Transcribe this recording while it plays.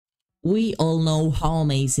We all know how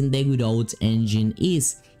amazing the Godot engine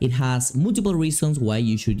is. It has multiple reasons why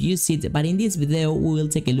you should use it, but in this video we will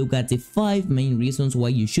take a look at the 5 main reasons why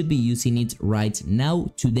you should be using it right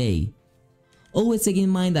now, today. Always take in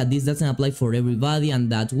mind that this doesn't apply for everybody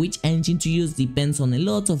and that which engine to use depends on a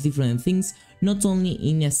lot of different things, not only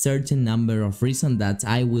in a certain number of reasons that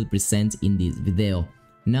I will present in this video.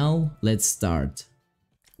 Now let's start.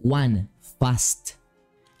 1. Fast.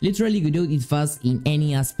 Literally, Godot is fast in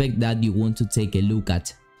any aspect that you want to take a look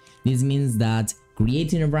at. This means that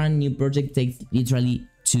creating a brand new project takes literally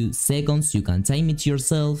 2 seconds, you can time it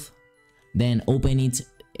yourself, then open it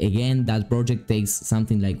again, that project takes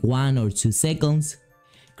something like 1 or 2 seconds.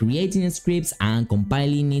 Creating scripts and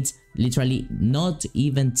compiling it literally not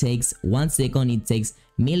even takes 1 second, it takes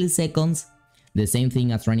milliseconds. The same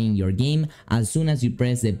thing as running your game. As soon as you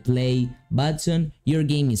press the play button, your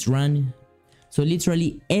game is run. So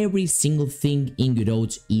literally every single thing in Godot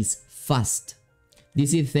is fast.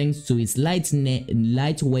 This is thanks to its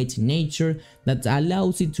lightweight nature that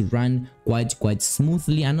allows it to run quite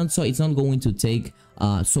smoothly, and also it's not going to take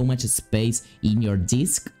so much space in your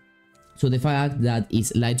disk. So the fact that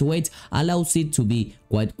it's lightweight allows it to be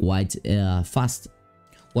quite fast.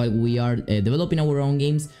 While we are developing our own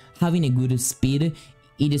games, having a good speed,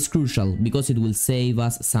 it is crucial because it will save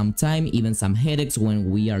us some time, even some headaches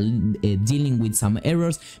when we are dealing with some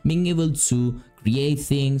errors. Being able to create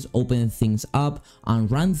things, open things up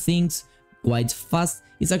and run things quite fast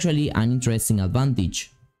is actually an interesting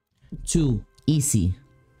advantage. 2. Easy.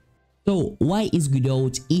 So why is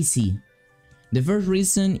Godot easy? The first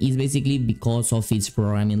reason is basically because of its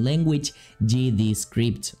programming language,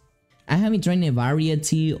 GDScript. I have been trying a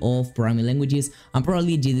variety of programming languages and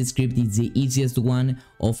probably GDScript is the easiest one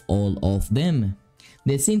of all of them.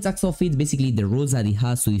 The syntax of it, basically the rules that it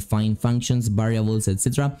has to define functions, variables,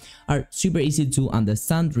 etc. are super easy to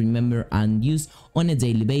understand, remember and use on a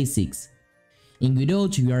daily basis. In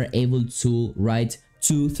Godot you are able to write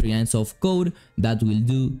 2-3 lines of code that will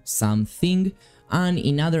do something, and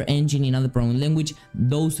in other engine, in other programming language,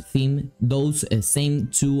 those same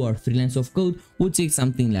 2 or 3 lines of code would take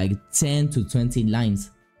something like 10 to 20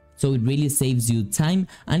 lines. So it really saves you time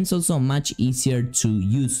and it's also much easier to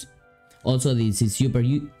use. Also, this is super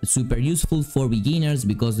useful for beginners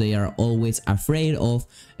because they are always afraid of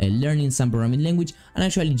learning some programming language, and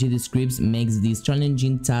actually GDScript makes this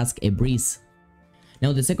challenging task a breeze.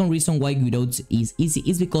 Now the second reason why Godot is easy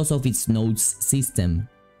is because of its nodes system.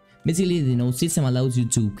 Basically, the node system allows you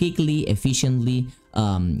to quickly, efficiently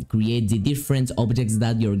create the different objects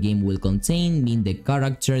that your game will contain, being the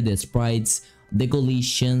character, the sprites, the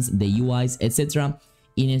collisions, the UIs, etc.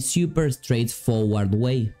 in a super straightforward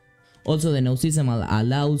way. Also, the node system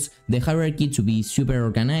allows the hierarchy to be super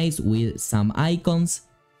organized with some icons,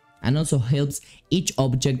 and also helps each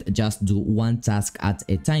object just do one task at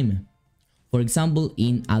a time. For example,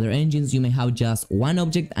 in other engines you may have just one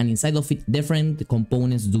object and inside of it different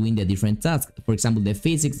components doing the different tasks. For example, the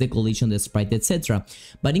physics, the collision, the sprite, etc.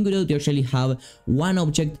 But in Godot you actually have one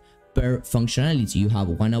object per functionality. You have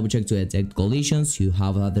one object to detect collisions, you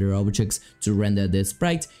have other objects to render the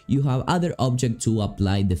sprite, you have other objects to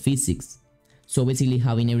apply the physics. So basically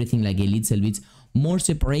having everything like a little bit more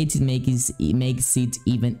separated makes it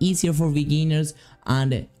even easier for beginners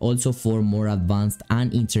and also for more advanced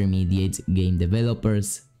and intermediate game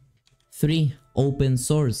developers. 3. Open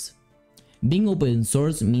source. Being open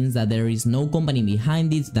source means that there is no company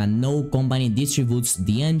behind it, that no company distributes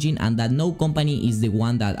the engine, and that no company is the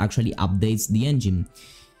one that actually updates the engine.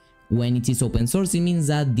 When it is open source, it means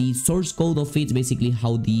that the source code of it, basically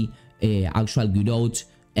how the actual Godot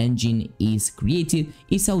engine is created,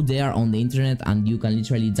 is out there on the internet, and you can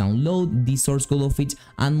literally download the source code of it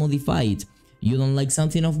and modify it. You don't like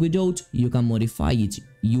something of Godot, you can modify it.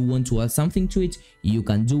 You want to add something to it, you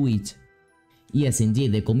can do it. Yes,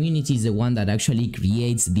 indeed, the community is the one that actually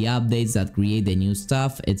creates the updates, that create the new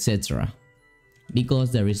stuff, etc.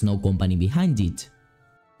 because there is no company behind it.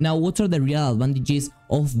 Now, what are the real advantages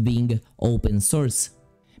of being open source?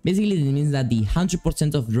 Basically, it means that the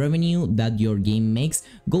 100% of revenue that your game makes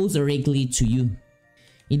goes directly to you.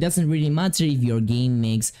 It doesn't really matter if your game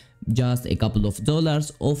makes just a couple of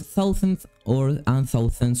dollars, or thousands and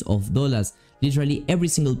thousands of dollars. Literally every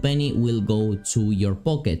single penny will go to your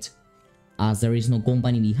pocket. As there is no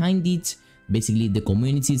company behind it, basically the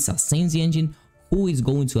community sustains the engine, who is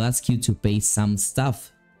going to ask you to pay some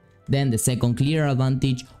stuff. Then the second clear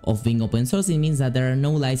advantage of being open source, it means that there are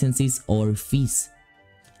no licenses or fees.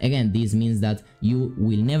 Again, this means that you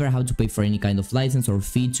will never have to pay for any kind of license or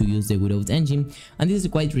fee to use the Godot engine, and this is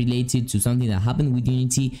quite related to something that happened with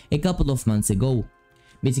Unity a couple of months ago.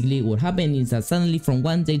 Basically, what happened is that suddenly from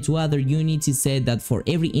one day to other, Unity said that for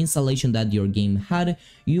every installation that your game had,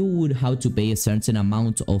 you would have to pay a certain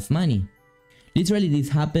amount of money. Literally, this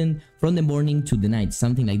happened from the morning to the night,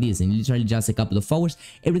 something like this. In literally just a couple of hours,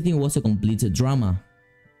 everything was a complete drama.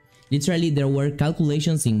 Literally, there were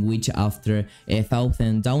calculations in which after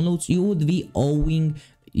 1,000 downloads, you would be owing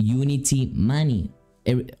Unity money.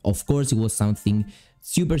 Of course, it was something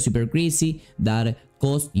super crazy that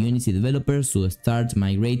caused Unity developers to start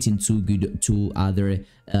migrating to other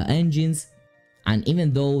engines. And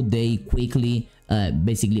even though they quickly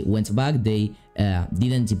basically went back, they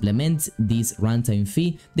didn't implement this runtime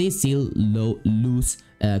fee, they still lose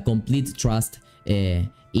complete trust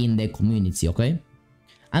in the community, okay?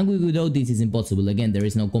 And with Godot, this is impossible. Again, there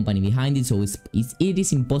is no company behind it, so it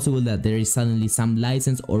is impossible that there is suddenly some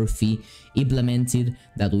license or fee implemented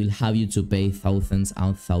that will have you to pay thousands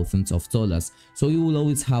and thousands of dollars. So you will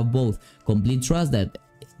always have both complete trust that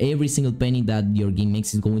every single penny that your game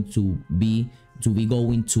makes is going to be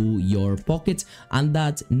going to your pocket, and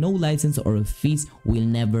that no license or fees will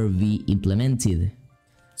never be implemented.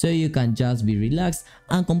 So you can just be relaxed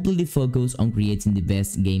and completely focus on creating the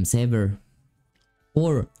best games ever.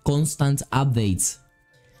 Or constant updates.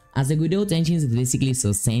 As the Godot engine is basically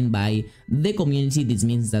sustained by the community, this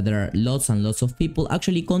means that there are lots and lots of people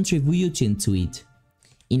actually contributing to it.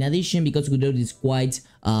 In addition, because Godot is quite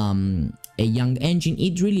a young engine,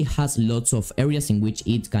 it really has lots of areas in which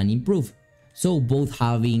it can improve. So both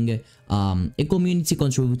having a community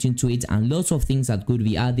contributing to it and lots of things that could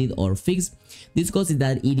be added or fixed, this causes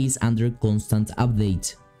that it is under constant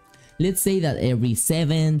update. Let's say that every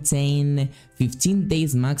 7, 10, 15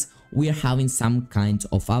 days max, we are having some kind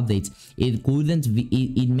of update.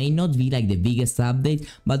 It may not be like the biggest update,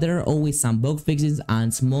 but there are always some bug fixes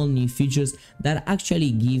and small new features that actually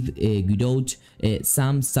give Godot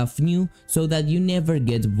some stuff new, so that you never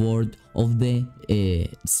get bored of the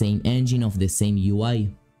same engine, of the same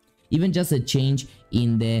UI. Even just a change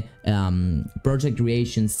in the project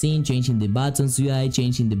creation scene, changing the buttons UI,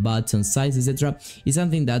 changing the button size, etc. is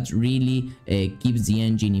something that really keeps the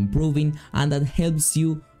engine improving, and that helps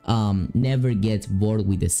you never get bored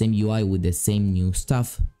with the same UI, with the same new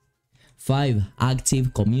stuff. 5.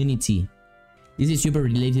 Active community. This is super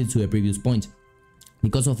related to a previous point.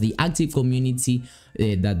 Because of the active community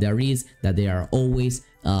that they are always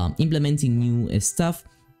implementing new stuff,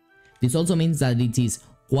 this also means that it is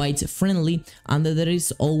quite friendly, and that there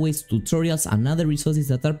is always tutorials and other resources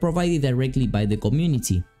that are provided directly by the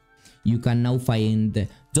community. You can now find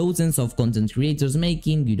dozens of content creators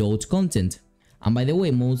making Godot content. And by the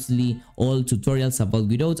way, mostly all tutorials about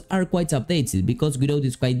Godot are quite updated, because Godot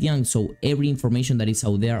is quite young, so every information that is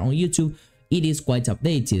out there on YouTube, it is quite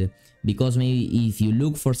updated. Because maybe if you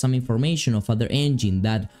look for some information of other engine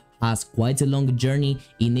that has quite a long journey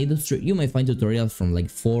in the industry, you may find tutorials from like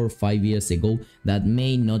 4 or 5 years ago that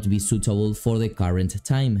may not be suitable for the current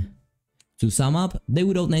time. To sum up, the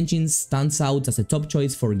Godot engine stands out as a top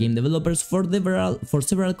choice for game developers for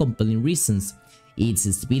several compelling reasons. Its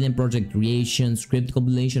speed in project creation, script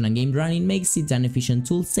compilation and game running makes it an efficient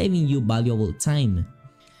tool, saving you valuable time.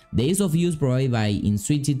 The ease of use provided by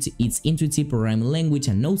its intuitive programming language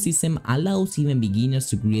and node system allows even beginners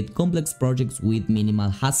to create complex projects with minimal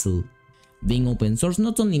hassle. Being open source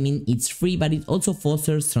not only means it's free, but it also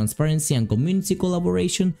fosters transparency and community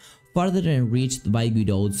collaboration, further enriched by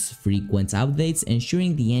Godot's frequent updates,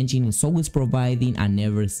 ensuring the engine is always providing and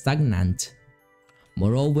never stagnant.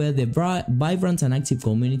 Moreover, the vibrant and active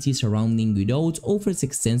community surrounding Godot offers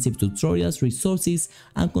extensive tutorials, resources,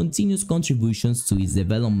 and continuous contributions to its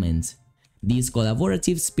development. This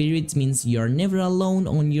collaborative spirit means you are never alone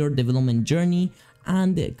on your development journey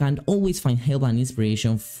and can always find help and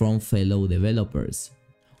inspiration from fellow developers.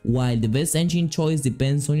 While the best engine choice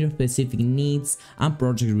depends on your specific needs and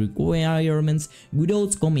project requirements,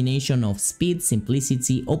 Godot's combination of speed,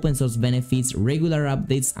 simplicity, open source benefits, regular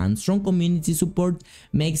updates, and strong community support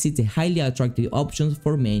makes it a highly attractive option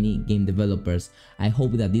for many game developers. I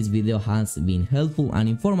hope that this video has been helpful and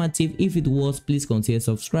informative. If it was, please consider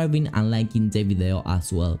subscribing and liking the video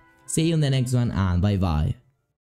as well. See you in the next one, and bye bye.